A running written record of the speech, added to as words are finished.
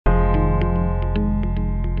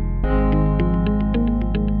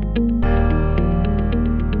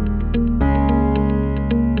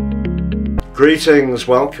Greetings,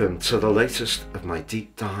 welcome to the latest of my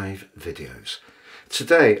deep dive videos.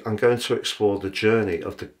 Today I'm going to explore the journey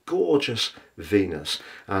of the gorgeous Venus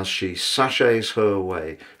as she sashays her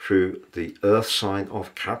way through the Earth sign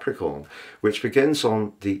of Capricorn, which begins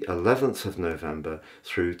on the 11th of November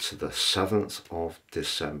through to the 7th of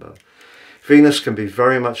December. Venus can be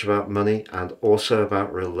very much about money and also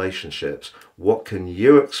about relationships. What can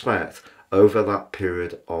you expect over that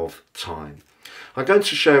period of time? I'm going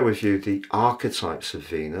to share with you the archetypes of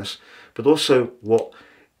Venus, but also what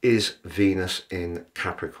is Venus in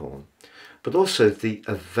Capricorn, but also the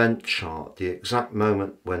event chart, the exact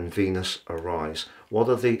moment when Venus arrives. What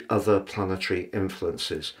are the other planetary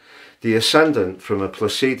influences? The ascendant from a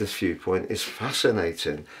Placidus viewpoint is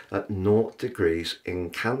fascinating at 0 degrees in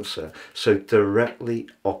Cancer, so directly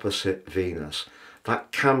opposite Venus.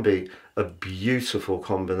 That can be a beautiful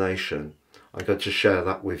combination. I'm going to share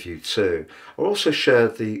that with you too. I'll also share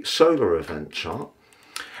the solar event chart,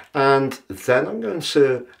 and then I'm going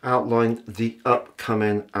to outline the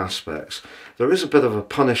upcoming aspects. There is a bit of a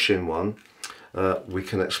punishing one we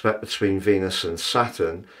can expect between Venus and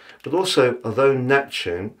Saturn, but also although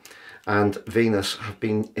Neptune and Venus have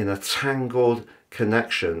been in a tangled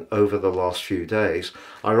connection over the last few days,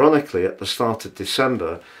 ironically at the start of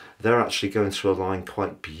December they're actually going to align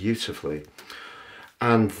quite beautifully.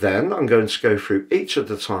 And then I'm going to go through each of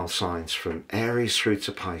the tile signs from Aries through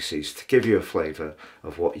to Pisces to give you a flavour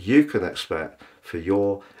of what you can expect for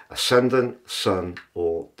your ascendant, sun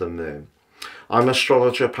or the moon. I'm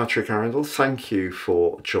astrologer Patrick Arundell. Thank you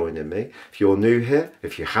for joining me. If you're new here,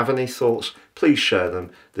 if you have any thoughts, please share them.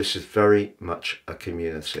 This is very much a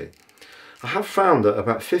community. I have found that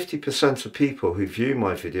about 50% of people who view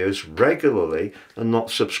my videos regularly are not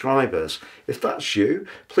subscribers. If that's you,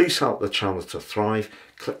 please help the channel to thrive.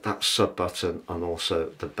 Click that sub button and also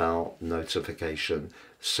the bell notification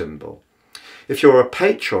symbol. If you're a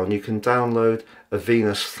patron, you can download a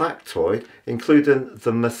Venus factoid, including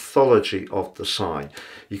the mythology of the sign.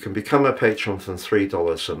 You can become a patron from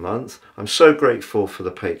 $3 a month. I'm so grateful for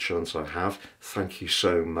the patrons I have. Thank you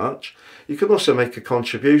so much. You can also make a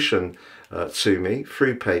contribution to me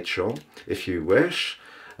through Patreon if you wish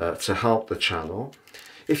to help the channel.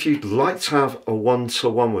 If you'd like to have a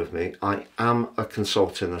one-to-one with me, I am a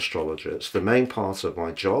consulting astrologer. It's the main part of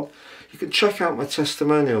my job. You can check out my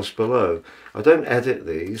testimonials below. I don't edit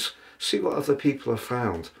these. See what other people have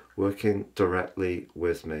found working directly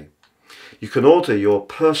with me. You can order your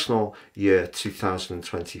personal year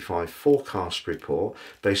 2025 forecast report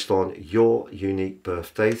based on your unique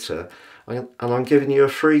birth data, and I'm giving you a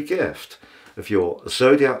free gift of your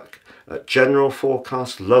zodiac general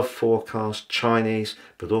forecast, love forecast, Chinese,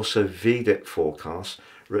 but also Vedic forecast,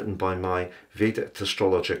 written by my Vedic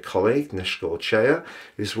astrologer colleague Nishkor Chea,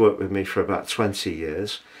 who's worked with me for about 20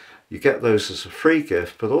 years. You get those as a free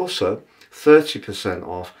gift, but also 30%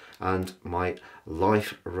 off and my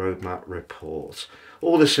life roadmap report.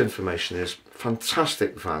 All this information is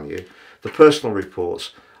fantastic value. The personal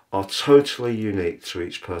reports are totally unique to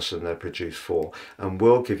each person they're produced for and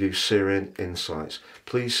will give you searing insights.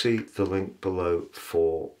 Please see the link below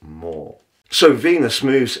for more. So Venus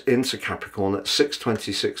moves into Capricorn at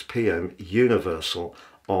 6:26 p.m. Universal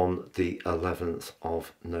on the 11th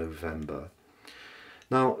of November.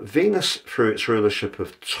 Now Venus, through its rulership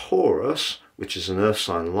of Taurus, which is an earth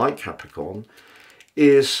sign like Capricorn,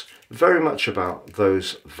 is very much about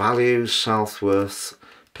those values, self-worth,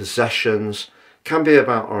 possessions, can be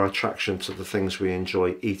about our attraction to the things we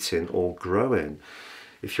enjoy eating or growing.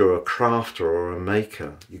 If you're a crafter or a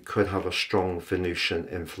maker, you could have a strong Venusian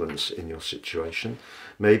influence in your situation,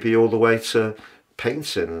 maybe all the way to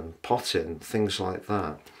painting and potting, things like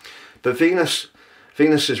that. But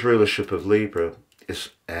Venus's rulership of Libra is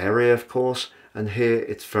area, of course, and here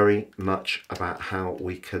it's very much about how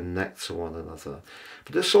we connect to one another.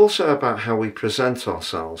 But it's also about how we present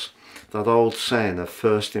ourselves. That old saying of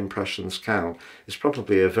first impressions count is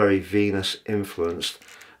probably a very Venus influenced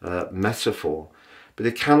metaphor, but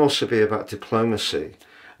it can also be about diplomacy,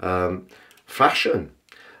 fashion.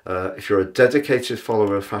 If you're a dedicated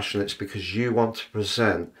follower of fashion, it's because you want to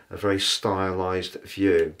present a very stylized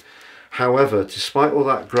view. However, despite all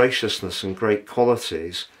that graciousness and great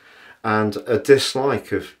qualities and a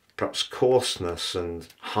dislike of perhaps coarseness and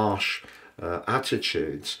harsh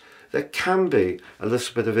attitudes, there can be a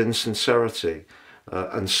little bit of insincerity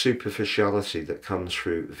and superficiality that comes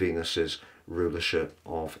through Venus's rulership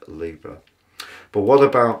of Libra. But what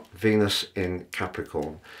about Venus in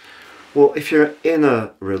Capricorn? Well, if you're in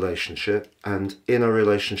a relationship and in a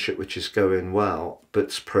relationship which is going well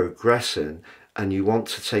but's progressing, and you want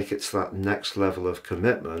to take it to that next level of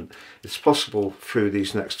commitment, it's possible through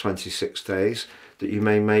these next 26 days that you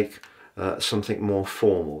may make something more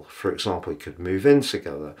formal. For example, you could move in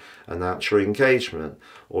together, announce your engagement,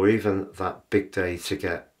 or even that big day to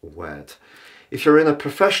get wed. If you're in a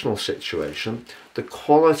professional situation, the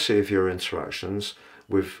quality of your interactions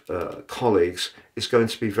with colleagues is going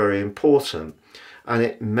to be very important. And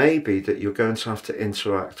it may be that you're going to have to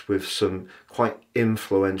interact with some quite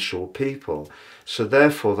influential people. So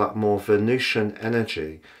therefore, that more Venusian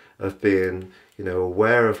energy of being,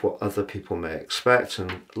 aware of what other people may expect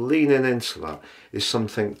and leaning into that is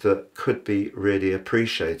something that could be really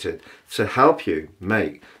appreciated to help you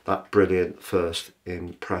make that brilliant first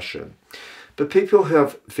impression. But people who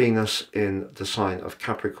have Venus in the sign of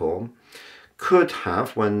Capricorn could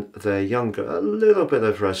have, when they're younger, a little bit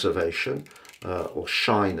of reservation or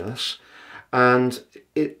shyness, and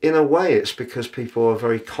in a way it's because people are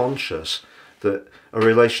very conscious that a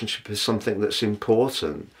relationship is something that's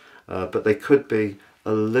important, but they could be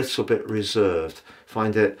a little bit reserved,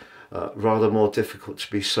 find it rather more difficult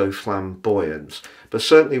to be so flamboyant. But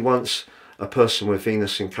certainly once a person with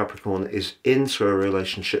Venus in Capricorn is into a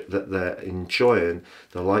relationship that they're enjoying,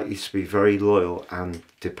 they're likely to be very loyal and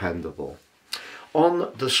dependable.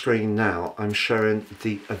 On the screen now, I'm showing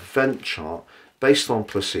the event chart based on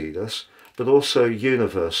Placidus, but also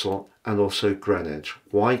universal and also Greenwich.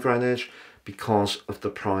 Why Greenwich? Because of the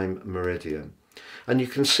prime meridian. And you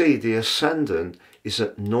can see the ascendant is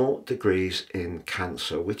at 0 degrees in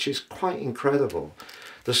Cancer, which is quite incredible.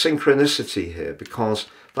 The synchronicity here, because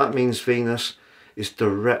that means Venus is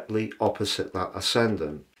directly opposite that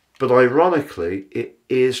ascendant. But ironically, it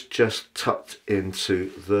is just tucked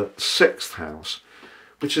into the 6th house,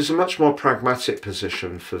 which is a much more pragmatic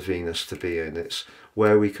position for Venus to be in. It's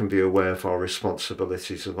where we can be aware of our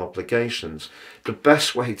responsibilities and obligations. The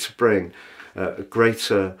best way to bring a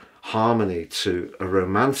greater harmony to a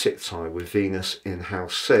romantic tie with Venus in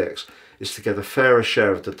house 6 is to get a fairer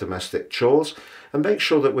share of the domestic chores and make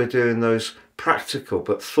sure that we're doing those practical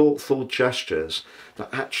but thoughtful gestures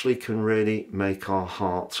that actually can really make our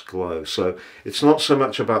hearts glow. So it's not so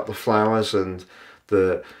much about the flowers and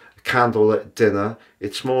the candlelit dinner,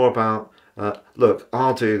 it's more about look,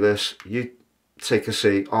 I'll do this, you take a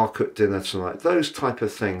seat, I'll cook dinner tonight. Those type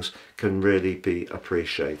of things can really be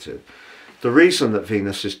appreciated. The reason that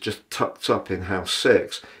Venus is just tucked up in house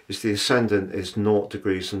 6 is the ascendant is 0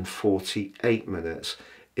 degrees and 48 minutes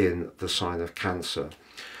in the sign of Cancer.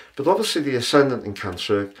 But obviously the ascendant in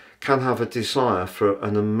Cancer can have a desire for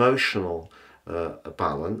an emotional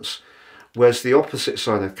balance, whereas the opposite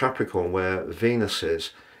sign of Capricorn, where Venus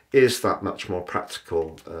is that much more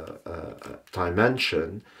practical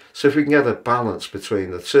dimension. So if we can get a balance between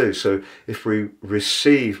the two, so if we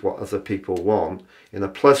receive what other people want in a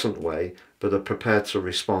pleasant way, but are prepared to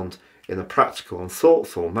respond in a practical and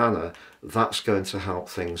thoughtful manner, that's going to help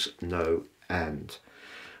things no end.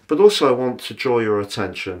 But also I want to draw your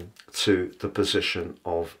attention to the position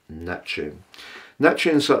of Neptune.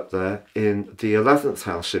 Neptune's up there in the 11th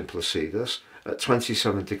house in Placidus at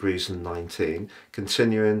 27 degrees and 19,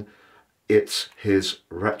 continuing his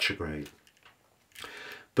retrograde.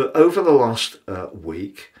 But over the last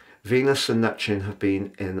week, Venus and Neptune have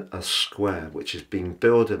been in a square, which has been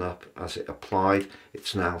building up as it applied.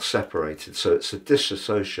 It's now separated, so it's a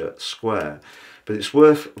dissociate square. But it's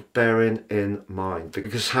worth bearing in mind,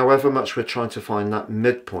 because however much we're trying to find that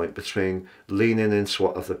midpoint between leaning into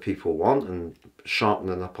what other people want and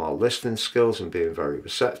sharpening up our listening skills and being very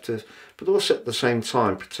receptive, but also at the same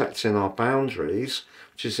time protecting our boundaries,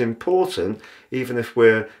 which is important even if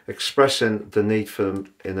we're expressing the need for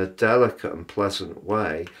them in a delicate and pleasant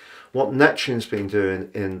way. What Neptune's been doing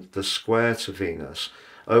in the square to Venus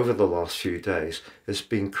over the last few days has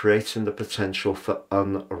been creating the potential for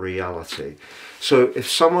unreality. So if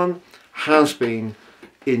someone has been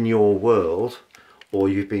in your world, or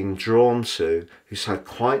you've been drawn to, who's had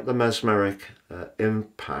quite the mesmeric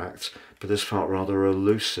impact, but has felt rather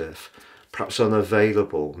elusive, perhaps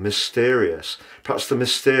unavailable, mysterious, perhaps to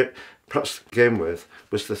begin with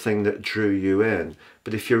was the thing that drew you in.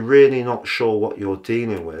 But if you're really not sure what you're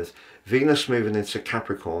dealing with, Venus moving into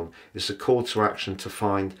Capricorn is a call to action to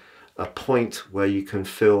find a point where you can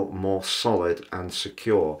feel more solid and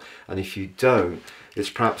secure. And if you don't, it's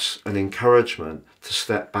perhaps an encouragement to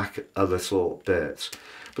step back a little bit.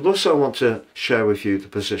 But also I want to share with you the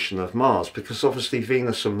position of Mars, because obviously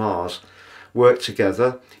Venus and Mars work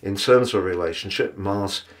together in terms of a relationship.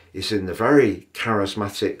 Mars is in the very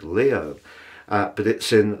charismatic Leo, but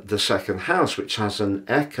it's in the 2nd house, which has an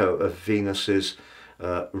echo of Venus's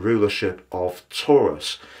rulership of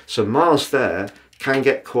Taurus. So Mars there can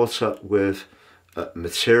get caught up with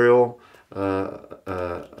material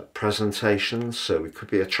presentations, so we could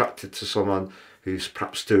be attracted to someone who's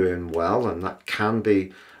perhaps doing well, and that can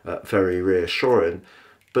be very reassuring,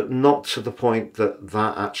 but not to the point that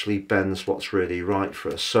that actually bends what's really right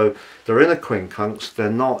for us. So they're in a quincunx, they're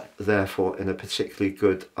not therefore in a particularly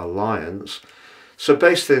good alliance. So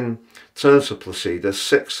based in terms of Placida,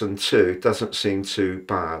 6 and 2 doesn't seem too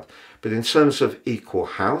bad. But in terms of equal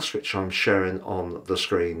house, which I'm sharing on the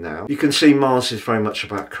screen now, you can see Mars is very much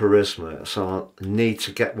about charisma. So I need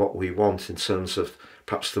to get what we want in terms of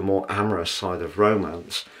perhaps the more amorous side of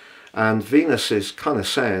romance. And Venus is kind of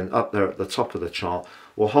saying up there at the top of the chart,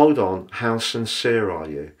 well, hold on, how sincere are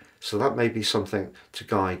you? So that may be something to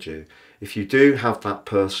guide you. If you do have that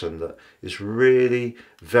person that is really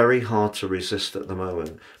very hard to resist at the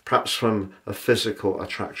moment, perhaps from a physical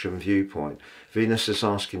attraction viewpoint, Venus is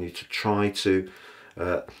asking you to try to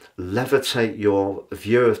levitate your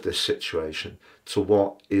view of this situation to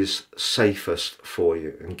what is safest for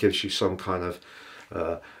you and gives you some kind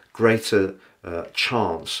of greater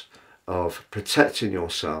chance of protecting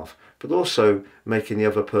yourself, but also making the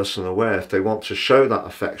other person aware if they want to show that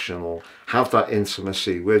affection or have that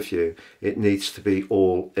intimacy with you, it needs to be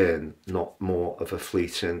all in, not more of a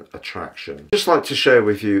fleeting attraction. Just like to share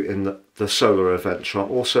with you in the solar event chart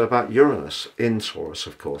also about Uranus in Taurus,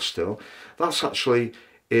 of course, still. That's actually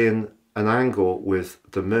in an angle with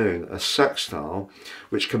the moon, a sextile,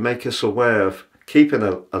 which can make us aware of keeping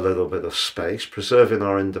a little bit of space, preserving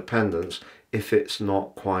our independence if it's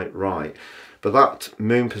not quite right. But that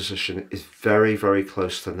moon position is very, very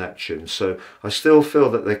close to Neptune. So I still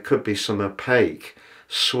feel that there could be some opaque,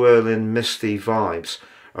 swirling, misty vibes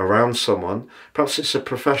around someone. Perhaps it's a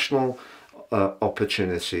professional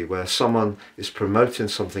opportunity where someone is promoting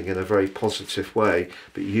something in a very positive way,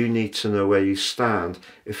 but you need to know where you stand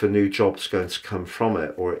if a new job's going to come from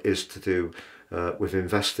it, or it is to do with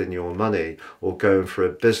investing your money or going for a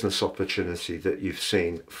business opportunity that you've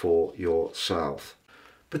seen for yourself.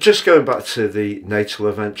 But just going back to the natal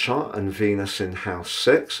event chart and Venus in house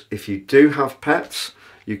 6, if you do have pets,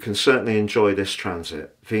 you can certainly enjoy this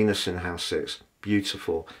transit. Venus in house 6,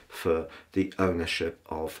 beautiful for the ownership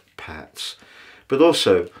of pets. But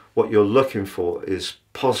also what you're looking for is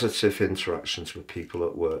positive interactions with people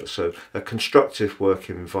at work, so a constructive work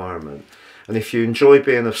environment. And if you enjoy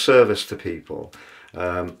being of service to people,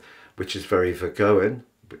 which is very Virgoan,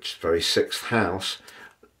 which is very 6th house,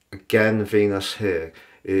 again Venus here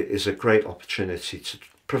is a great opportunity to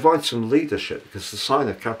provide some leadership, because the sign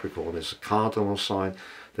of Capricorn is a cardinal sign,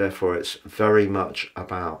 therefore it's very much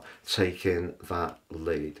about taking that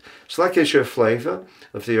lead. So that gives you a flavour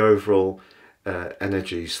of the overall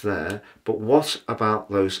energies there, but what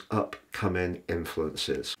about those upcoming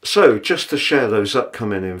influences? So just to share those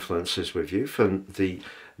upcoming influences with you, from the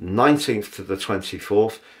 19th to the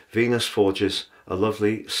 24th, Venus forges a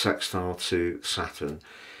lovely sextile to Saturn.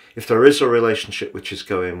 If there is a relationship which is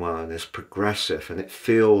going well and is progressive and it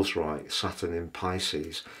feels right, Saturn in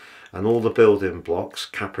Pisces, and all the building blocks,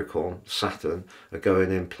 Capricorn, Saturn, are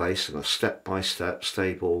going in place in a step-by-step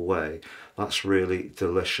stable way, that's really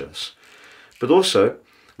delicious. But also,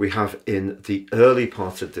 we have in the early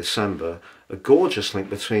part of December a gorgeous link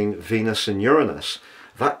between Venus and Uranus.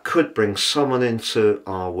 That could bring someone into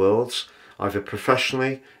our worlds, either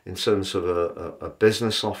professionally in terms of a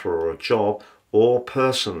business offer or a job, or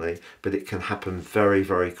personally, but it can happen very,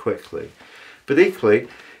 very quickly. But equally,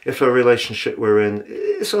 if a relationship we're in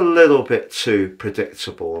is a little bit too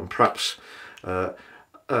predictable and perhaps a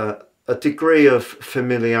degree of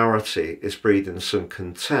familiarity is breeding some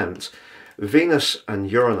contempt, Venus and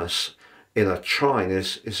Uranus in a trine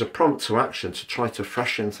is a prompt to action to try to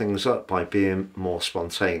freshen things up by being more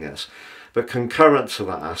spontaneous. But concurrent to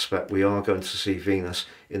that aspect, we are going to see Venus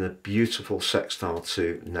in a beautiful sextile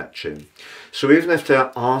to Neptune. So even if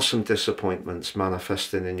there are some disappointments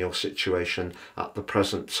manifesting in your situation at the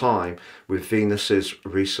present time, with Venus's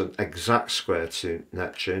recent exact square to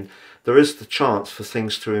Neptune, there is the chance for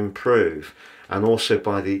things to improve. And also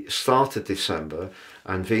by the start of December,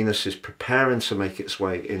 and Venus is preparing to make its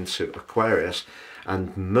way into Aquarius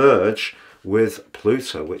and merge with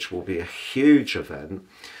Pluto, which will be a huge event,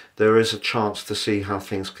 there is a chance to see how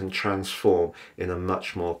things can transform in a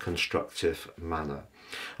much more constructive manner.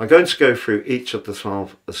 I'm going to go through each of the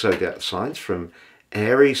 12 zodiac signs from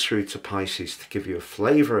Aries through to Pisces to give you a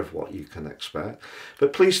flavour of what you can expect.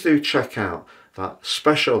 But please do check out that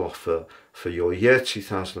special offer for your year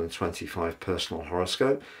 2025 personal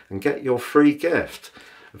horoscope and get your free gift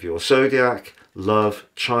of your zodiac, love,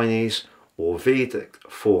 Chinese or Vedic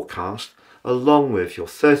forecast, along with your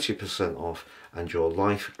 30% off and your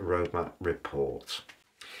life roadmap report.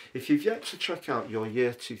 If you've yet to check out your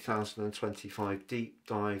year 2025 deep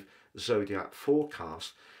dive zodiac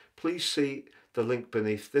forecast, please see the link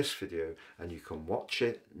beneath this video and you can watch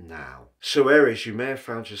it now. So Aries, you may have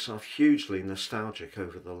found yourself hugely nostalgic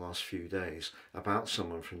over the last few days about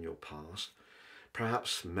someone from your past.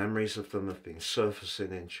 Perhaps memories of them have been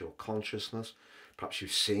surfacing into your consciousness. Perhaps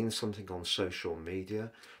you've seen something on social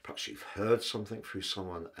media. Perhaps you've heard something through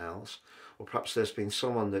someone else. Or perhaps there's been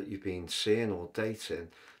someone that you've been seeing or dating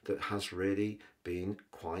that has really been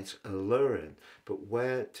quite alluring. But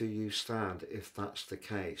where do you stand if that's the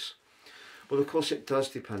case? Well, of course, it does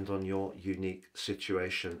depend on your unique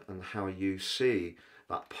situation and how you see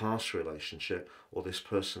that past relationship or this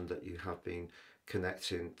person that you have been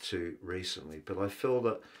connecting to recently. But I feel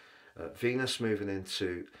that Venus moving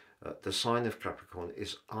into the sign of Capricorn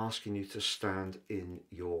is asking you to stand in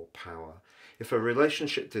your power. If a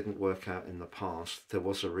relationship didn't work out in the past, there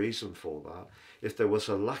was a reason for that. If there was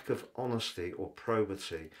a lack of honesty or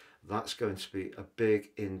probity, that's going to be a big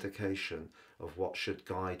indication of what should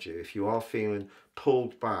guide you. If you are feeling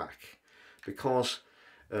pulled back, because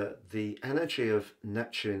the energy of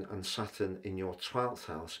Neptune and Saturn in your 12th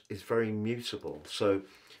house is very mutable. So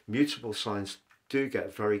mutable signs do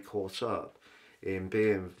get very caught up in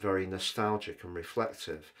being very nostalgic and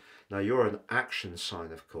reflective. Now you're an action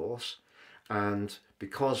sign, of course, and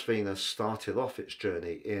because Venus started off its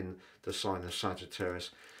journey in the sign of Sagittarius,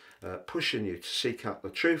 pushing you to seek out the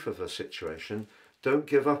truth of a situation, don't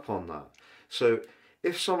give up on that. So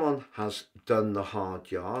if someone has done the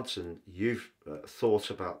hard yards and you've thought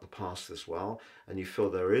about the past as well, and you feel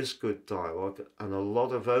there is good dialogue and a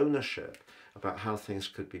lot of ownership about how things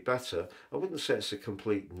could be better, I wouldn't say it's a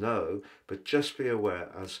complete no, but just be aware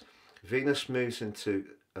as Venus moves into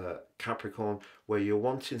Capricorn, where you're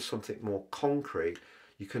wanting something more concrete.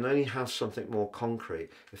 You can only have something more concrete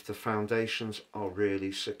if the foundations are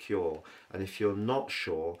really secure. And if you're not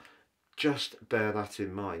sure, just bear that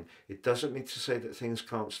in mind. It doesn't mean to say that things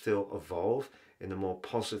can't still evolve in a more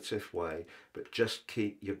positive way, but just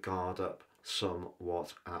keep your guard up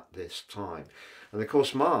somewhat at this time. And of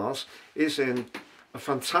course, Mars is in a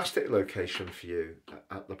fantastic location for you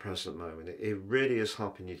at the present moment. It really is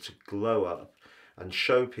helping you to glow up and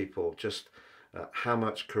show people just how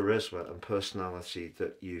much charisma and personality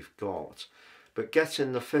that you've got. But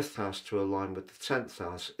getting the 5th house to align with the 10th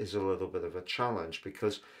house is a little bit of a challenge,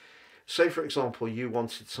 because say for example you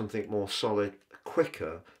wanted something more solid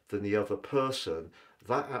quicker than the other person,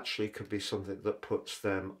 that actually could be something that puts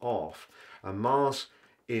them off. And Mars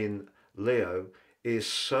in Leo is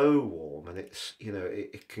so warm, and it's, you know,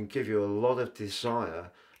 it can give you a lot of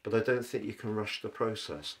desire, but I don't think you can rush the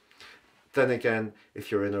process. Then again, if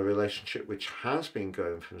you're in a relationship which has been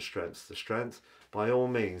going from strength to strength, by all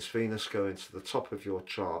means, Venus going to the top of your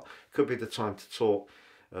chart could be the time to talk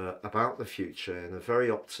about the future in a very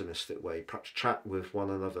optimistic way. Perhaps chat with one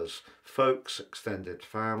another's folks, extended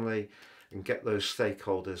family, and get those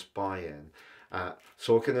stakeholders buy-in.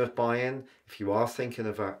 Talking of buy-in, if you are thinking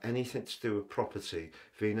about anything to do with property,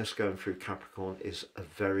 Venus going through Capricorn is a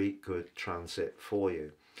very good transit for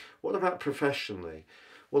you. What about professionally?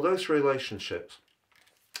 Well, those relationships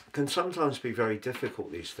can sometimes be very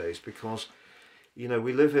difficult these days because, you know,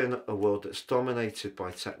 we live in a world that's dominated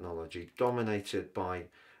by technology, dominated by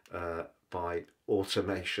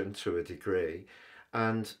automation to a degree,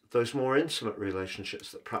 and those more intimate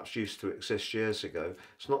relationships that perhaps used to exist years ago,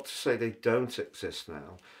 it's not to say they don't exist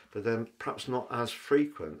now, but then perhaps not as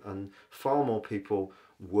frequent, and far more people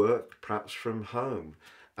work perhaps from home,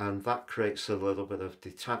 and that creates a little bit of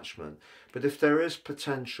detachment. But if there is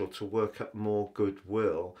potential to work up more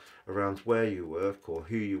goodwill around where you work or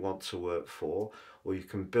who you want to work for, or you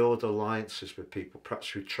can build alliances with people, perhaps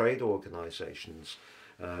through trade organisations,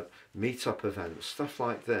 meet-up events, stuff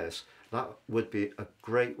like this, that would be a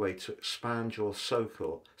great way to expand your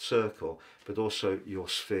circle, but also your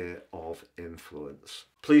sphere of influence.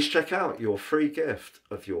 Please check out your free gift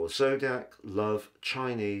of your Zodiac, Love,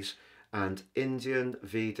 Chinese and Indian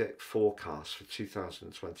Vedic forecast for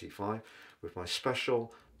 2025 with my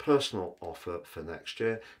special personal offer for next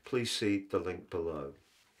year. Please see the link below.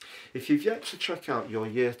 If you've yet to check out your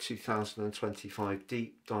year 2025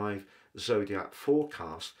 deep dive Zodiac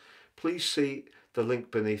forecast, please see the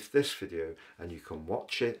link beneath this video and you can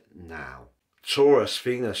watch it now. Taurus,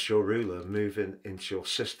 Venus, your ruler, moving into your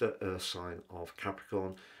sister earth sign of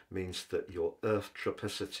Capricorn means that your earth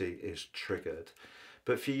tropicity is triggered.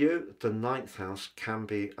 But for you, the 9th house can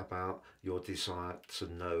be about your desire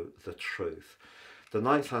to know the truth. The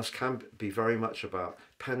 9th house can be very much about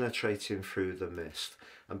penetrating through the mist.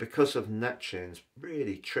 And because of Neptune's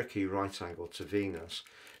really tricky right angle to Venus,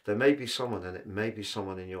 there may be someone, and it may be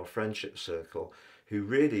someone in your friendship circle, who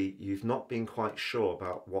really you've not been quite sure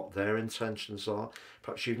about what their intentions are.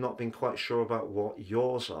 Perhaps you've not been quite sure about what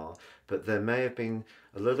yours are, but there may have been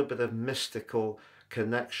a little bit of mystical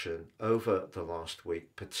connection over the last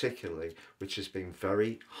week, particularly, which has been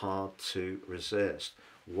very hard to resist.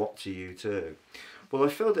 What do you do? Well, I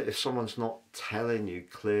feel that if someone's not telling you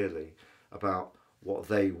clearly about what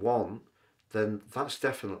they want, then that's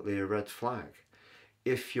definitely a red flag.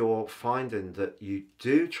 If you're finding that you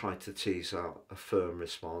do try to tease out a firm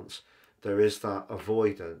response, there is that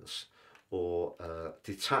avoidance or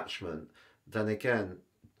detachment, then again,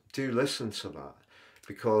 do listen to that,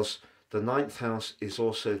 because the ninth house is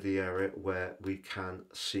also the area where we can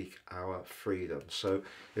seek our freedom. So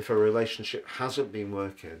if a relationship hasn't been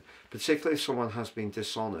working, particularly if someone has been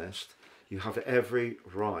dishonest, you have every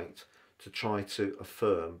right to try to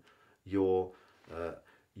affirm your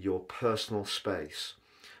personal space.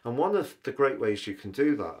 And one of the great ways you can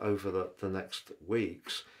do that over the next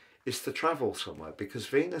weeks is to travel somewhere, because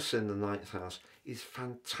Venus in the ninth house is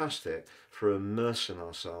fantastic for immersing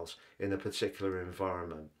ourselves in a particular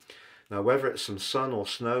environment. Now, whether it's some sun or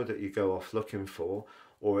snow that you go off looking for,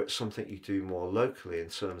 or it's something you do more locally in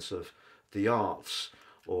terms of the arts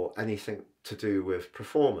or anything to do with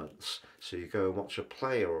performance, so you go and watch a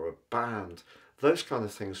play or a band, those kind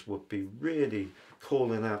of things would be really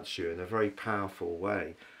calling out to you in a very powerful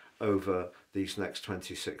way over these next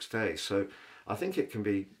 26 days. So I think it can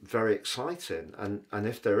be very exciting. And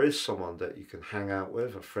if there is someone that you can hang out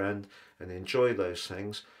with, a friend, and enjoy those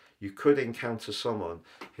things, you could encounter someone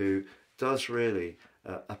who does really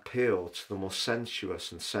appeal to the more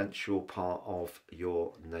sensuous and sensual part of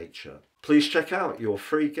your nature. Please check out your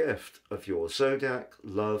free gift of your zodiac,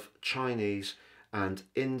 love, Chinese and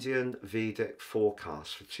Indian Vedic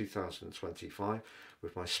forecast for 2025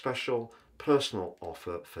 with my special personal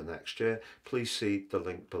offer for next year. Please see the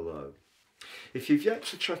link below. If you've yet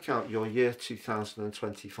to check out your year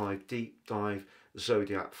 2025 deep dive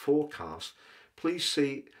zodiac forecast, please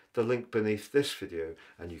see the link beneath this video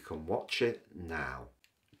and you can watch it now.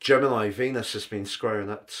 Gemini, Venus has been squaring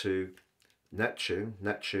up to Neptune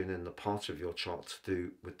in the part of your chart to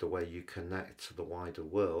do with the way you connect to the wider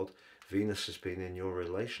world. Venus has been in your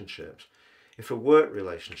relationships. If a work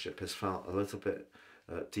relationship has felt a little bit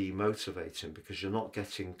demotivating because you're not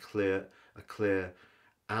getting a clear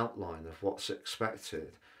outline of what's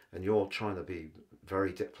expected, and you're trying to be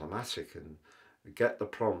very diplomatic and get the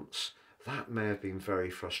prompts, that may have been very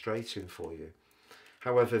frustrating for you.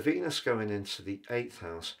 However, Venus going into the 8th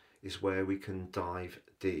house is where we can dive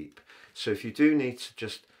deep. So if you do need to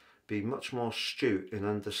just be much more astute in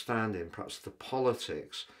understanding perhaps the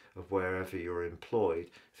politics of wherever you're employed,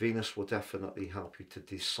 Venus will definitely help you to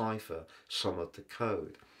decipher some of the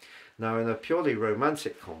code. Now, in a purely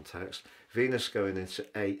romantic context, Venus going into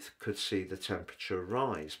 8th could see the temperature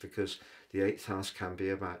rise, because the 8th house can be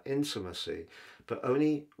about intimacy, but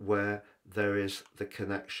only where there is the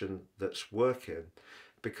connection that's working,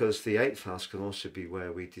 because the 8th house can also be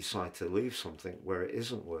where we decide to leave something where it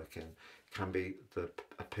isn't working. It can be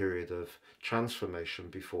a period of transformation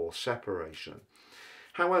before separation.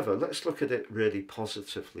 However, let's look at it really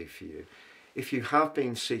positively for you. If you have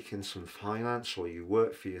been seeking some finance or you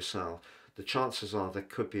work for yourself, the chances are there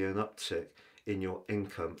could be an uptick in your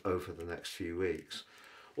income over the next few weeks.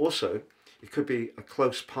 Also, it could be a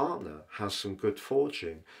close partner has some good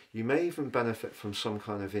fortune. You may even benefit from some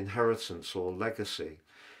kind of inheritance or legacy.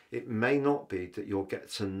 It may not be that you'll get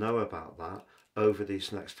to know about that over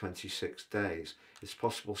these next 26 days. It's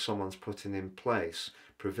possible someone's putting in place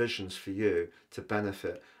provisions for you to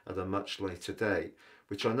benefit at a much later date,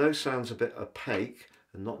 which I know sounds a bit opaque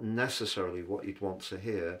and not necessarily what you'd want to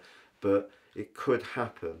hear, but it could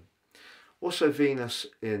happen. Also, Venus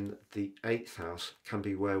in the 8th house can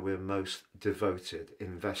be where we're most devoted,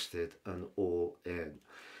 invested and all in.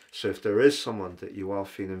 So if there is someone that you are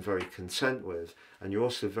feeling very content with, and you're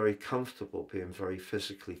also very comfortable being very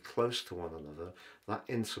physically close to one another, that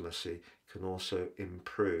intimacy can also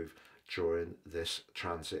improve during this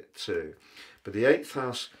transit too. But the 8th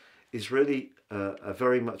house is really a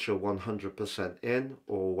very much a 100% in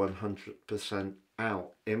or 100%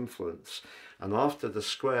 out influence. And after the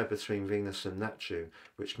square between Venus and Neptune,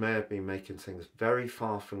 which may have been making things very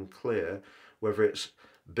far from clear, whether it's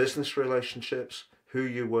business relationships, who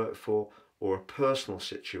you work for, or a personal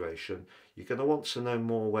situation, you're going to want to know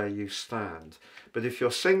more where you stand. But if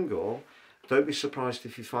you're single, don't be surprised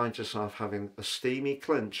if you find yourself having a steamy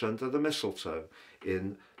clinch under the mistletoe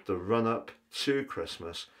in the run-up to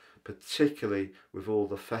Christmas, particularly with all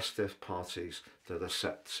the festive parties that are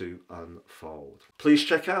set to unfold. Please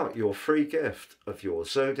check out your free gift of your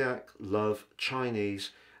zodiac, love,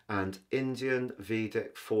 Chinese and Indian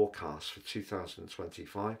Vedic forecast for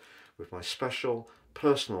 2025 with my special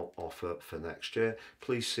personal offer for next year.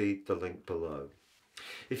 Please see the link below.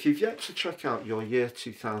 If you've yet to check out your year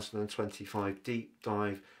 2025 deep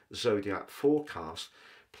dive zodiac forecast,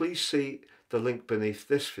 please see the link beneath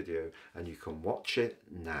this video and you can watch it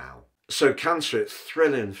now. So Cancer, it's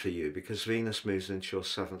thrilling for you because Venus moves into your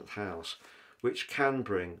 7th house, which can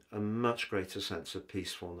bring a much greater sense of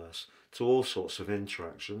peacefulness to all sorts of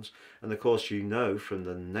interactions. And of course, you know from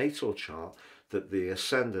the natal chart that the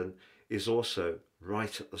ascendant is also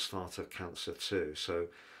right at the start of Cancer too. So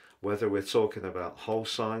whether we're talking about whole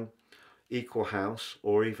sign, equal house,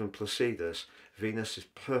 or even Placidus, Venus is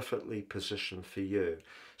perfectly positioned for you.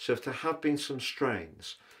 So if there have been some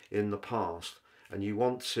strains in the past and you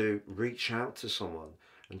want to reach out to someone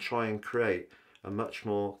and try and create a much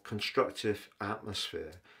more constructive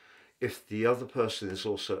atmosphere, if the other person is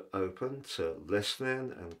also open to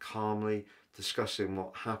listening and calmly discussing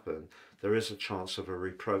what happened, there is a chance of a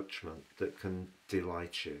rapprochement that can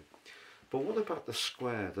delight you. But what about the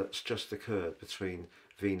square that's just occurred between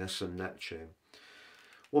Venus and Neptune?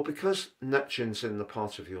 Well, because Neptune's in the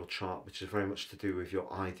part of your chart which is very much to do with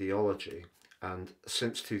your ideology, and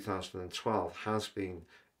since 2012 has been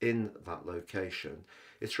in that location,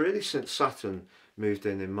 it's really since Saturn moved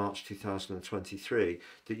in March 2023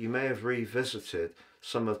 that you may have revisited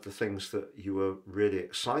some of the things that you were really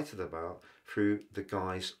excited about through the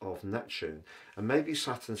guise of Neptune. And maybe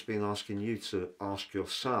Saturn's been asking you to ask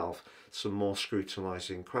yourself some more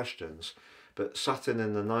scrutinizing questions. But Saturn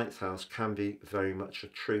in the 9th house can be very much a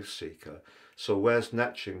truth seeker. So whereas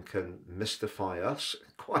Neptune can mystify us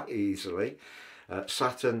quite easily,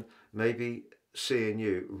 Saturn may be seeing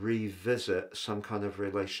you revisit some kind of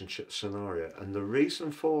relationship scenario. And the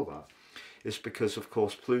reason for that is because, of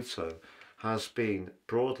course, Pluto has been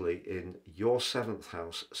broadly in your 7th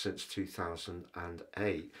house since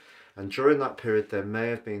 2008. And during that period, there may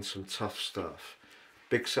have been some tough stuff,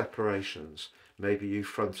 big separations. Maybe you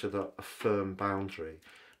fronted up a firm boundary.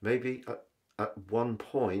 Maybe at one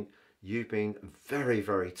point you've been very,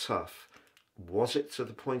 very tough. Was it to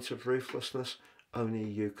the point of ruthlessness? Only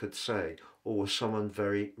you could say. Or was someone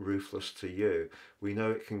very ruthless to you? We know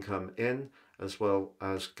it can come in as well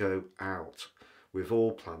as go out with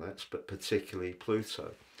all planets, but particularly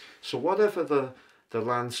Pluto. So whatever the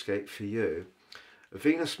landscape for you,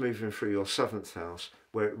 Venus moving through your 7th house,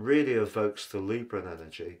 where it really evokes the Libran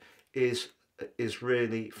energy, is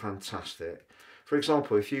really fantastic. For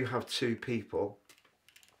example, if you have two people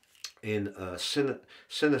in a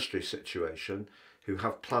synastry situation who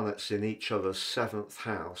have planets in each other's 7th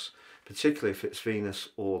house, particularly if it's Venus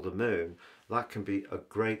or the Moon, that can be a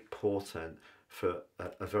great portent for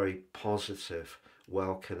a very positive,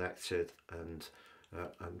 well-connected and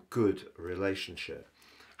good relationship.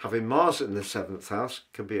 Having Mars in the 7th house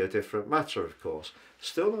can be a different matter, of course.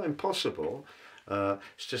 Still not impossible.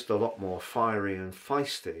 It's just a lot more fiery and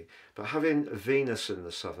feisty. But having Venus in the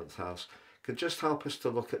 7th house can just help us to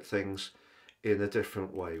look at things in a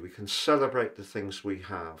different way. We can celebrate the things we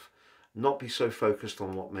have, not be so focused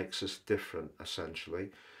on what makes us different,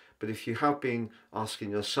 essentially. But if you have been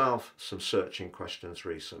asking yourself some searching questions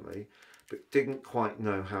recently, but didn't quite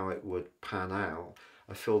know how it would pan out,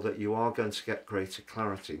 I feel that you are going to get greater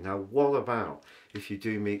clarity. Now, what about if you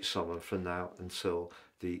do meet someone from now until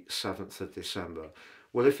the 7th of December?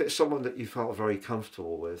 Well, if it's someone that you felt very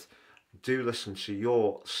comfortable with, do listen to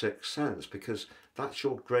your sixth sense, because that's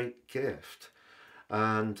your great gift.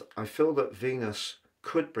 And I feel that Venus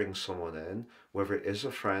could bring someone in, whether it is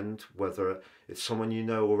a friend, whether it's someone you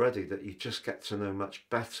know already that you just get to know much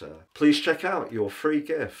better. Please check out your free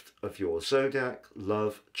gift of your zodiac,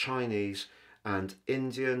 love, Chinese and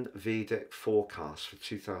Indian Vedic forecast for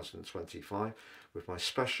 2025 with my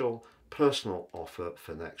special personal offer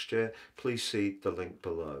for next year. Please see the link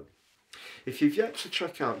below. If you've yet to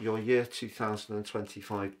check out your year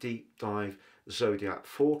 2025 deep dive zodiac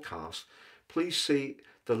forecast, please see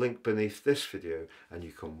the link beneath this video and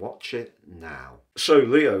you can watch it now. So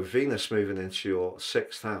Leo, Venus moving into your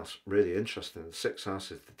 6th house, really interesting. The 6th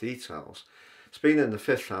house is the details. It's been in the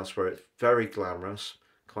 5th house where it's very glamorous,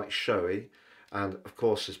 quite showy, and of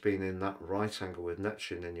course has been in that right angle with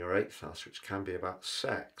Neptune in your 8th house, which can be about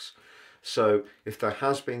sex. So if there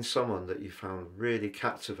has been someone that you found really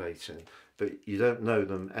captivating, but you don't know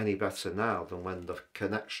them any better now than when the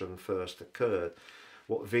connection first occurred,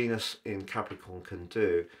 what Venus in Capricorn can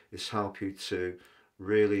do is help you to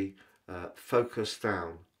really focus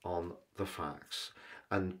down on the facts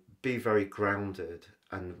and be very grounded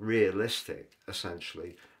and realistic,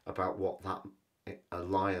 essentially, about what that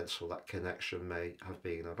alliance or that connection may have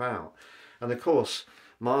been about. And of course,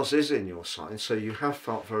 Mars is in your sign, so you have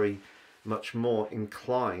felt very much more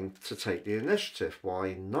inclined to take the initiative.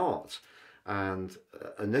 Why not? And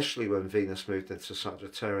initially when Venus moved into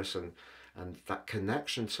Sagittarius and that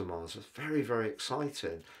connection to Mars was very, very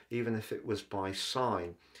exciting, even if it was by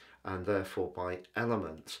sign and therefore by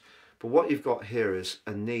element. But what you've got here is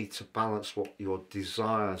a need to balance what your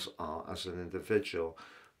desires are as an individual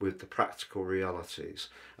with the practical realities.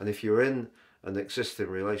 And if you're in an existing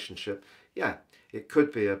relationship, yeah, it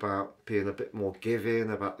could be about being a bit more giving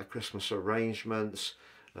about the Christmas arrangements,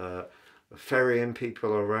 ferrying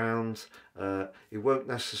people around. It won't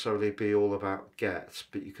necessarily be all about get,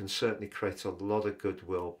 but you can certainly create a lot of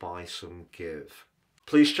goodwill by some give.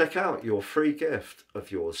 Please check out your free gift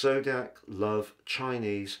of your Zodiac, Love,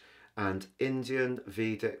 Chinese and Indian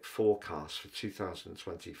Vedic forecast for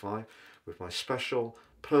 2025 with my special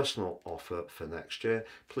personal offer for next year.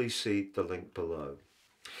 Please see the link below.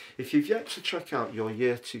 If you've yet to check out your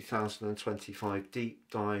year 2025 deep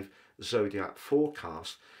dive Zodiac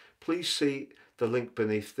forecast, please see the link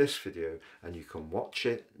beneath this video and you can watch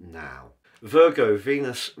it now. Virgo,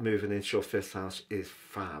 Venus moving into your 5th house is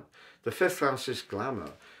fab. The 5th house is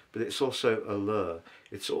glamour, but it's also allure.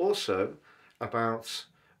 It's also about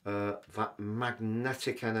that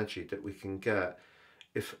magnetic energy that we can get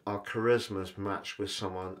if our charisma's matched with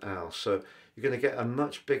someone else. So you're going to get a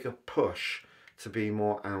much bigger push to be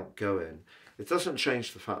more outgoing. It doesn't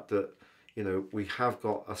change the fact that, you know, we have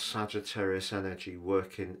got a Sagittarius energy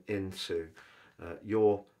working into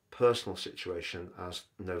your personal situation as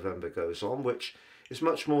November goes on, which is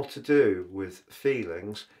much more to do with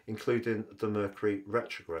feelings, including the Mercury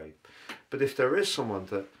retrograde. But if there is someone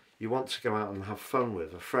that you want to go out and have fun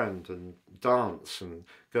with, a friend, and dance and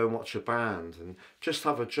go and watch a band and just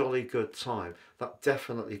have a jolly good time, that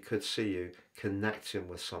definitely could see you connecting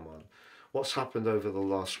with someone. What's happened over the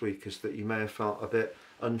last week is that you may have felt a bit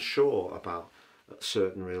unsure about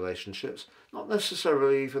certain relationships, not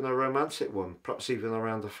necessarily even a romantic one, perhaps even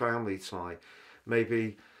around a family tie.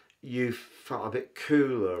 Maybe you felt a bit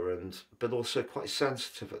cooler but also quite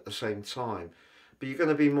sensitive at the same time. But you're going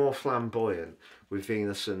to be more flamboyant with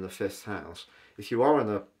Venus in the 5th house. If you are in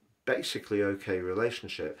a basically okay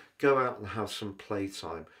relationship, go out and have some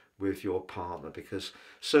playtime with your partner, because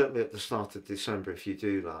certainly at the start of December, if you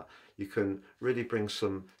do that, you can really bring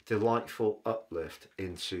some delightful uplift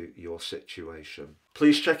into your situation.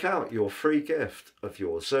 Please check out your free gift of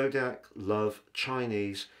your Zodiac, Love,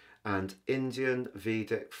 Chinese and Indian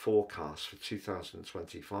Vedic forecast for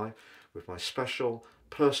 2025 with my special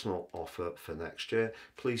personal offer for next year.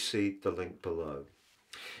 Please see the link below.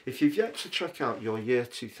 If you've yet to check out your year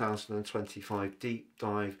 2025 deep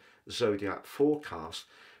dive Zodiac forecast,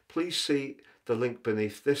 please see the link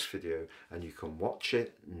beneath this video and you can watch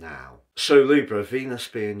it now. So Libra, Venus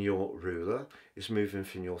being your ruler, is moving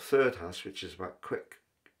from your 3rd house, which is about quick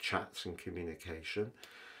chats and communication.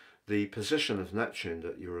 The position of Neptune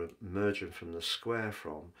that you're emerging from the square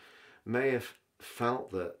from may have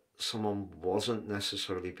felt that someone wasn't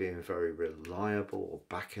necessarily being very reliable or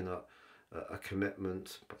backing up a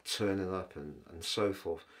commitment, but turning up and so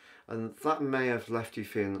forth. And that may have left you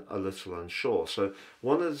feeling a little unsure. So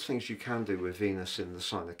one of the things you can do with Venus in the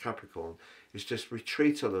sign of Capricorn is just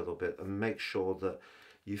retreat a little bit and make sure that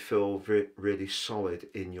you feel really solid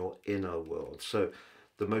in your inner world. So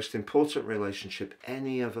the most important relationship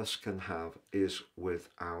any of us can have is with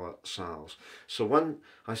ourselves. So when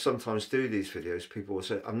I sometimes do these videos, people will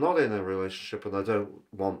say, I'm not in a relationship and I don't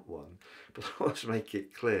want one. But I always make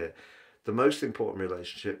it clear, the most important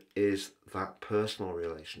relationship is that personal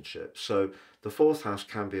relationship. So the 4th house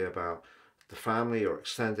can be about the family or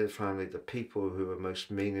extended family, the people who are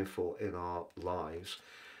most meaningful in our lives.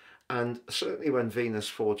 And certainly when Venus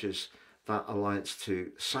forges that alliance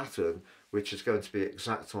to Saturn, which is going to be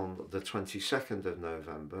exact on the 22nd of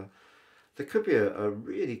November, there could be a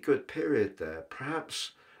really good period there,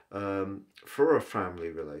 perhaps for a family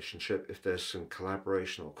relationship, if there's some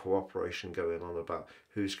collaboration or cooperation going on about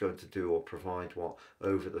who's going to do or provide what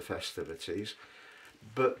over the festivities.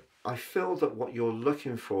 But I feel that what you're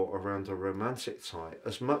looking for around a romantic tie,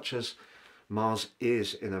 as much as Mars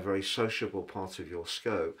is in a very sociable part of your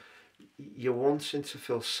scope, you're wanting to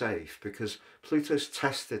feel safe, because Pluto's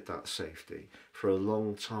tested that safety for a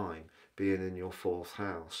long time, being in your 4th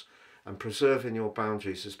house, and preserving your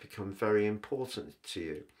boundaries has become very important to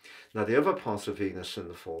you. Now the other part of Venus in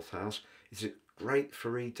the 4th house is it great for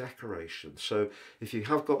redecoration. So if you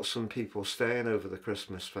have got some people staying over the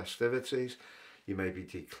Christmas festivities, You may be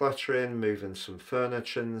decluttering, moving some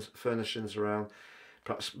furnishings around,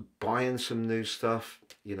 perhaps buying some new stuff,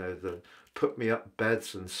 you know, the put me up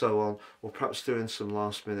beds and so on, or perhaps doing some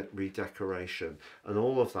last minute redecoration. And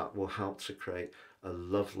all of that will help to create a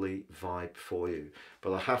lovely vibe for you.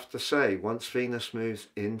 But I have to say, once Venus moves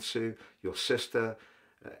into your sister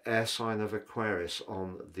air sign of Aquarius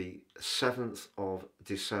on the 7th of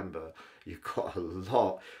December, you've got a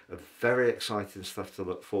lot of very exciting stuff to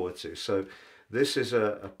look forward to. So this is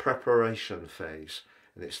a preparation phase,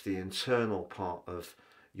 and it's the internal part of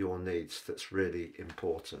your needs that's really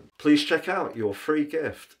important. Please check out your free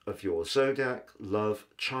gift of your zodiac, love,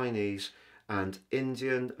 Chinese and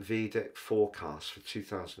Indian Vedic forecast for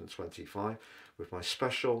 2025 with my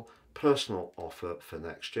special personal offer for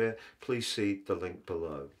next year. Please see the link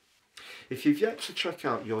below. If you've yet to check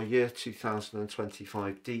out your year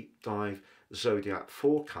 2025 deep dive zodiac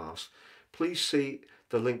forecast, please see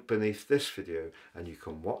the link beneath this video and you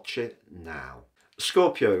can watch it now.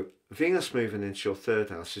 Scorpio, Venus moving into your third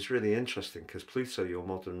house is really interesting because Pluto, your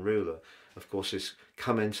modern ruler, of course, is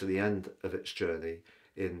come into the end of its journey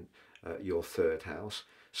in your third house.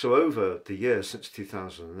 So over the years since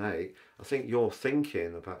 2008, I think your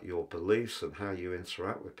thinking about your beliefs and how you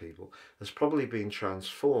interact with people has probably been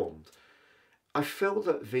transformed. I feel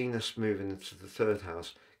that Venus moving into the third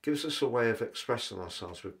house gives us a way of expressing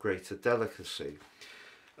ourselves with greater delicacy.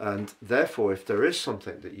 And therefore, if there is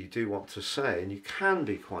something that you do want to say, and you can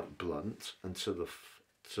be quite blunt and to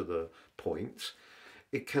the point,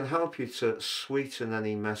 it can help you to sweeten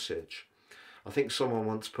any message. I think someone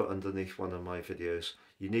once put underneath one of my videos,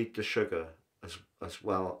 you need the sugar as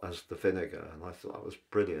well as the vinegar, and I thought that was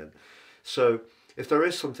brilliant. So if there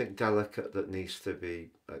is something delicate that needs to be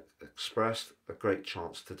expressed, a great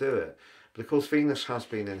chance to do it. But of course, Venus has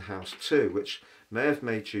been in house 2, which may have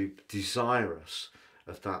made you desirous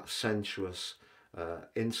of that sensuous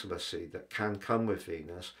intimacy that can come with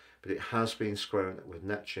Venus, but it has been squaring it with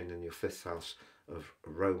Neptune in your 5th house of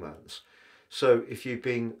romance. So if you've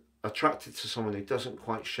been attracted to someone who doesn't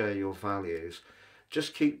quite share your values,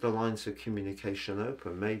 just keep the lines of communication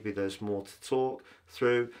open. Maybe there's more to talk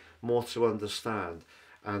through, more to understand,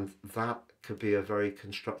 and that could be a very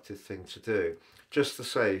constructive thing to do. Just to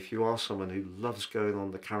say, if you are someone who loves going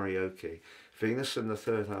on the karaoke, Venus in the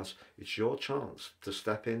 3rd house, it's your chance to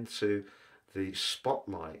step into the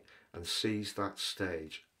spotlight and seize that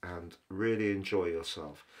stage and really enjoy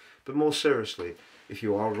yourself. But more seriously, if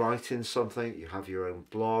you are writing something, you have your own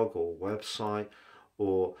blog or website,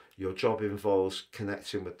 or your job involves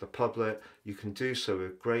connecting with the public, you can do so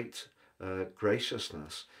with great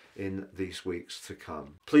graciousness in these weeks to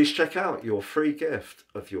come. Please check out your free gift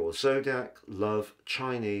of your zodiac, love,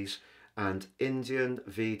 Chinese and Indian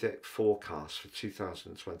Vedic forecast for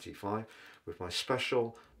 2025 with my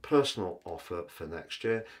special personal offer for next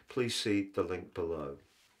year. Please see the link below.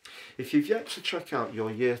 If you've yet to check out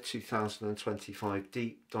your year 2025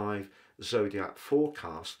 deep dive zodiac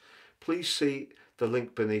forecast, please see the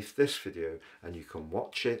link beneath this video and you can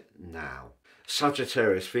watch it now.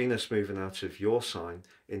 Sagittarius, Venus moving out of your sign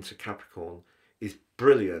into Capricorn is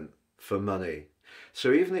brilliant for money.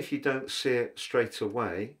 So even if you don't see it straight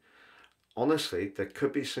away, honestly, there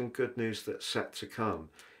could be some good news that's set to come.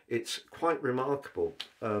 It's quite remarkable.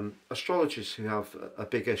 Astrologers who have a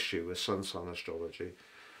big issue with sun sign astrology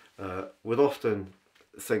would often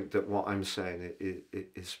think that what I'm saying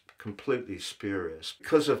is completely spurious.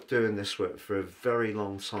 Because of doing this work for a very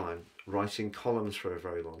long time, writing columns for a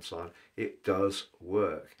very long time, it does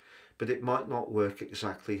work. But it might not work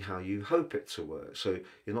exactly how you hope it to work. So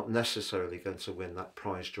you're not necessarily going to win that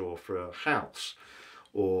prize draw for a house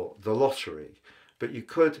or the lottery. But you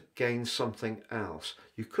could gain something else.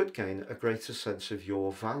 You could gain a greater sense of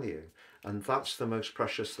your value. And that's the most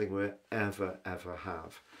precious thing we'll ever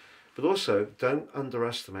have. But also, don't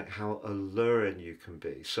underestimate how alluring you can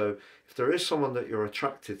be. So if there is someone that you're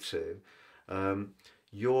attracted to,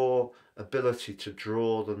 your ability to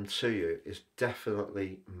draw them to you is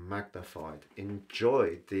definitely magnified.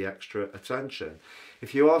 Enjoy the extra attention.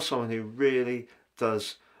 If you are someone who really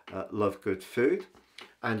does love good food,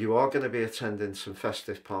 and you are going to be attending some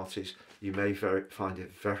festive parties, you may find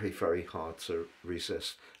it very hard to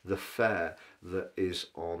resist the fare that is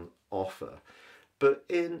on offer. But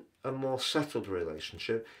in a more settled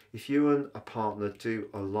relationship, if you and a partner do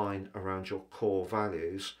align around your core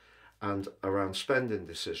values and around spending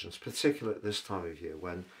decisions, particularly at this time of year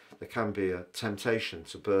when there can be a temptation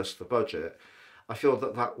to burst the budget, I feel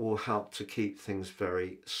that that will help to keep things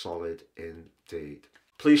very solid indeed.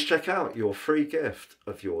 Please check out your free gift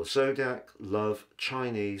of your zodiac, love,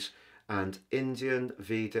 Chinese and Indian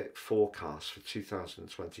Vedic forecast for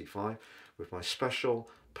 2025 with my special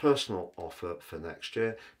personal offer for next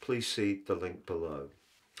year. Please see the link below.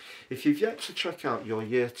 If you've yet to check out your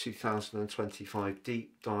year 2025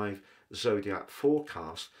 deep dive zodiac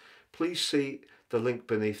forecast, please see the link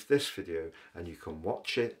beneath this video and you can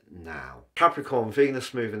watch it now. Capricorn,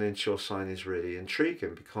 Venus moving into your sign is really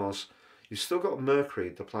intriguing because you've still got Mercury,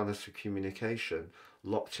 the planet of communication,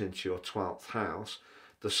 locked into your 12th house.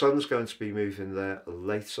 The sun's going to be moving there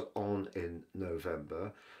later on in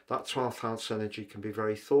November. That 12th house energy can be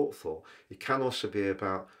very thoughtful. It can also be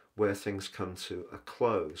about where things come to a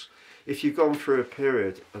close. If you've gone through a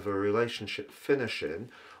period of a relationship finishing,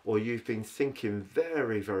 or you've been thinking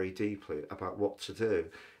very, very deeply about what to do,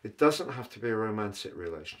 it doesn't have to be a romantic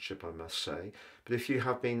relationship, I must say, but if you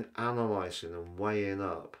have been analysing and weighing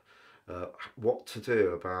up what to do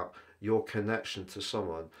about your connection to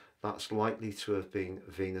someone, that's likely to have been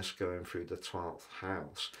Venus going through the 12th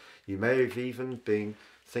house. You may have even been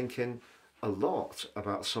thinking a lot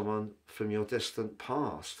about someone from your distant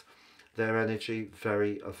past. Their energy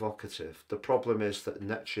very evocative. The problem is that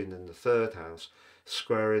Neptune in the 3rd house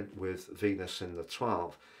squaring with Venus in the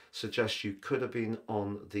 12th suggests you could have been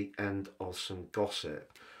on the end of some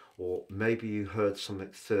gossip, or maybe you heard something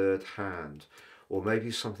third hand, or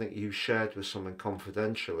maybe something you shared with someone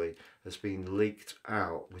confidentially has been leaked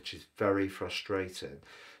out, which is very frustrating.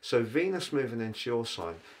 So Venus moving into your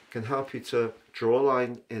sign can help you to draw a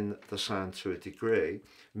line in the sand to a degree,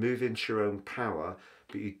 move into your own power,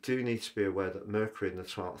 but you do need to be aware that Mercury in the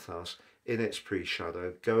 12th house, in its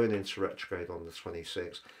pre-shadow, going into retrograde on the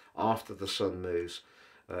 26th, after the sun moves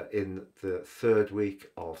in the 3rd week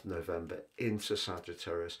of November into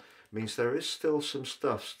Sagittarius, means there is still some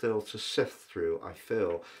stuff still to sift through, I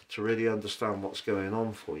feel, to really understand what's going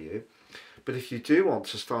on for you. But if you do want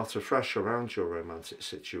to start afresh around your romantic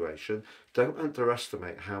situation, don't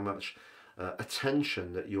underestimate how much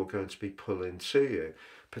attention that you're going to be pulling to you,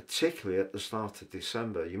 particularly at the start of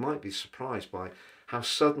December. You might be surprised by how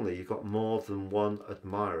suddenly you've got more than one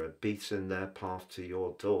admirer beating their path to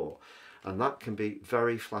your door. And that can be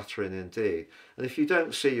very flattering indeed. And if you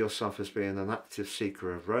don't see yourself as being an active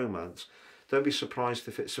seeker of romance, don't be surprised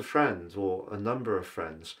if it's a friend or a number of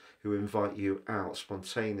friends who invite you out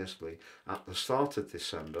spontaneously at the start of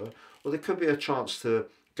December. Or there could be a chance to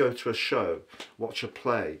go to a show, watch a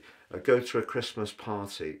play, go to a Christmas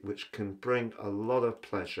party, which can bring a lot of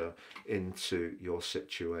pleasure into your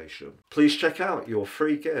situation. Please check out your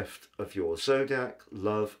free gift of your Zodiac,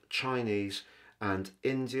 Love, Chinese and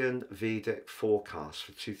Indian Vedic forecast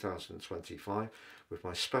for 2025 with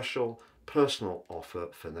my special personal offer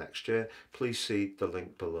for next year. Please see the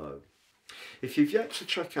link below. If you've yet to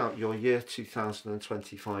check out your year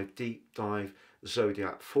 2025 deep dive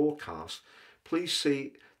zodiac forecast, please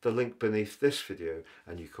see the link beneath this video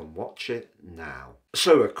and you can watch it now.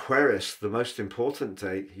 So Aquarius, the most important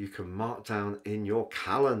date you can mark down in your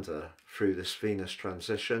calendar through this Venus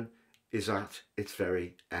transition is at its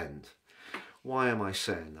very end. Why am I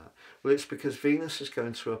saying that? Well, it's because Venus is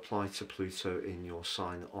going to apply to Pluto in your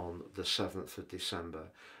sign on the 7th of December.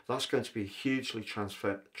 That's going to be a hugely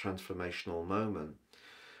transformational moment.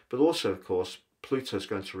 But also, of course, Pluto is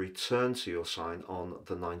going to return to your sign on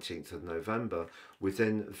the 19th of November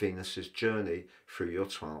within Venus's journey through your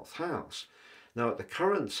 12th house. Now, at the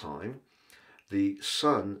current time, the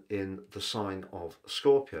Sun in the sign of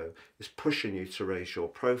Scorpio is pushing you to raise your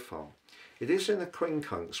profile. It is in a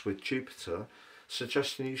quincunx with Jupiter,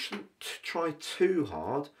 suggesting you shouldn't try too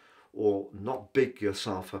hard or not big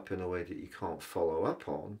yourself up in a way that you can't follow up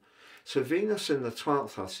on. So Venus in the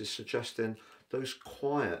 12th house is suggesting those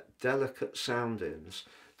quiet, delicate soundings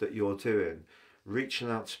that you're doing, reaching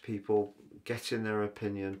out to people, getting their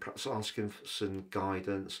opinion, perhaps asking for some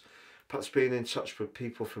guidance, perhaps being in touch with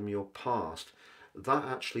people from your past. That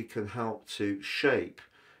actually can help to shape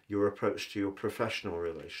your approach to your professional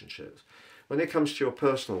relationships. When it comes to your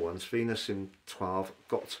personal ones, Venus in 12,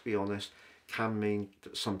 got to be honest, can mean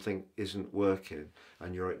that something isn't working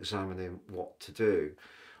and you're examining what to do.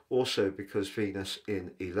 Also, because Venus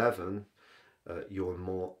in 11, your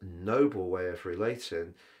more noble way of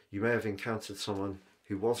relating, you may have encountered someone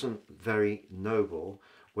who wasn't very noble,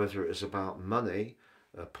 whether it was about money,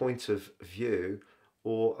 a point of view,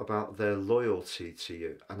 or about their loyalty to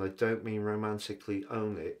you. And I don't mean romantically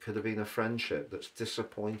only. It could have been a friendship that's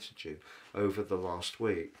disappointed you over the last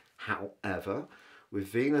week. However, with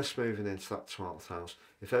Venus moving into that 12th house,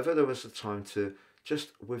 if ever there was a time to just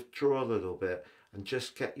withdraw a little bit and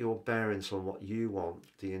just get your bearings on what you want,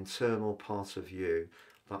 the internal part of you,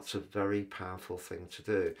 that's a very powerful thing to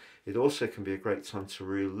do. It also can be a great time to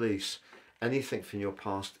release anything from your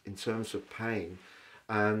past in terms of pain,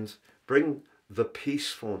 and bring the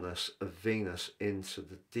peacefulness of Venus into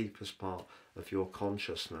the deepest part of your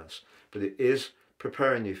consciousness. But it is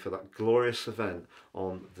preparing you for that glorious event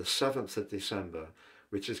on the 7th of December,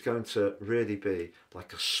 which is going to really be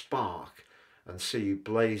like a spark and see you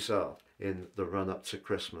blaze up in the run up to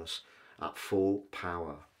Christmas at full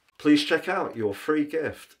power. Please check out your free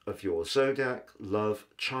gift of your Zodiac, Love,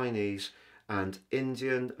 Chinese and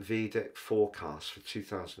Indian Vedic forecast for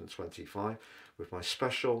 2025 with my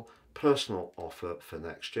special personal offer for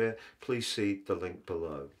next year. Please see the link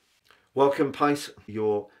below. Welcome Pisces.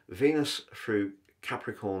 Your Venus through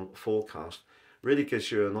Capricorn forecast really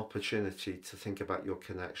gives you an opportunity to think about your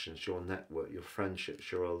connections, your network, your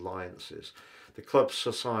friendships, your alliances, the clubs,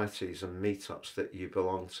 societies and meetups that you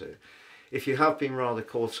belong to. If you have been rather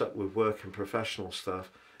caught up with work and professional stuff,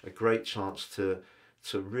 a great chance to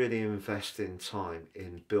really invest in time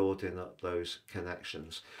in building up those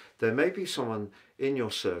connections. There may be someone in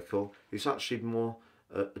your circle who's actually more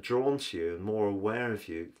drawn to you and more aware of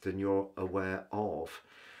you than you're aware of.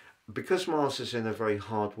 Because Mars is in a very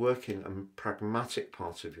hard-working and pragmatic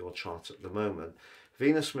part of your chart at the moment,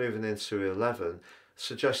 Venus moving into 11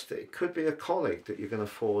 suggests that it could be a colleague that you're going to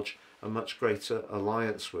forge a much greater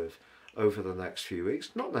alliance with over the next few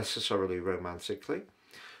weeks, not necessarily romantically,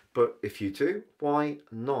 but if you do, why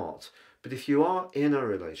not? But if you are in a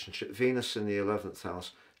relationship, Venus in the 11th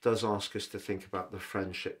house does ask us to think about the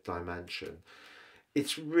friendship dimension.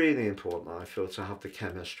 It's really important, I feel, to have the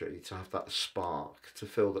chemistry, to have that spark, to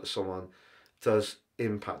feel that someone does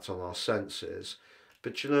impact on our senses.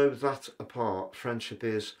 But you know, that apart, friendship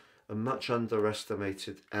is a much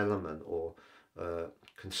underestimated element or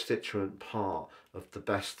constituent part of the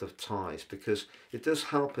best of ties, because it does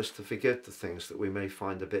help us to forgive the things that we may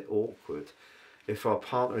find a bit awkward. If our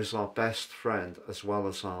partner is our best friend as well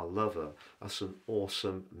as our lover, that's an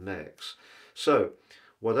awesome mix. So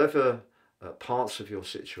whatever parts of your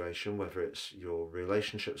situation, whether it's your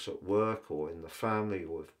relationships at work or in the family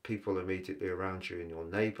or with people immediately around you in your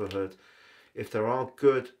neighborhood, if there are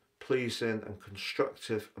good, pleasing and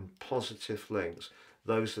constructive and positive links,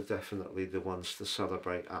 those are definitely the ones to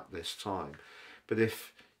celebrate at this time. But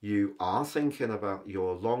if you are thinking about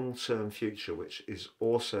your long-term future, which is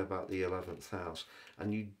also about the 11th house,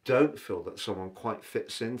 and you don't feel that someone quite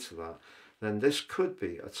fits into that, then this could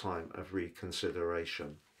be a time of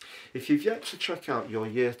reconsideration. If you've yet to check out your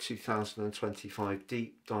year 2025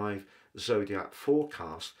 deep dive zodiac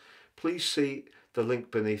forecast, please see the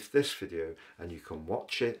link beneath this video and you can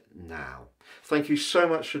watch it now. Thank you so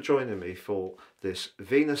much for joining me for this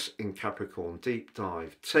Venus in Capricorn deep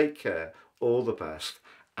dive. Take care, all the best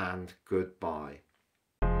and goodbye.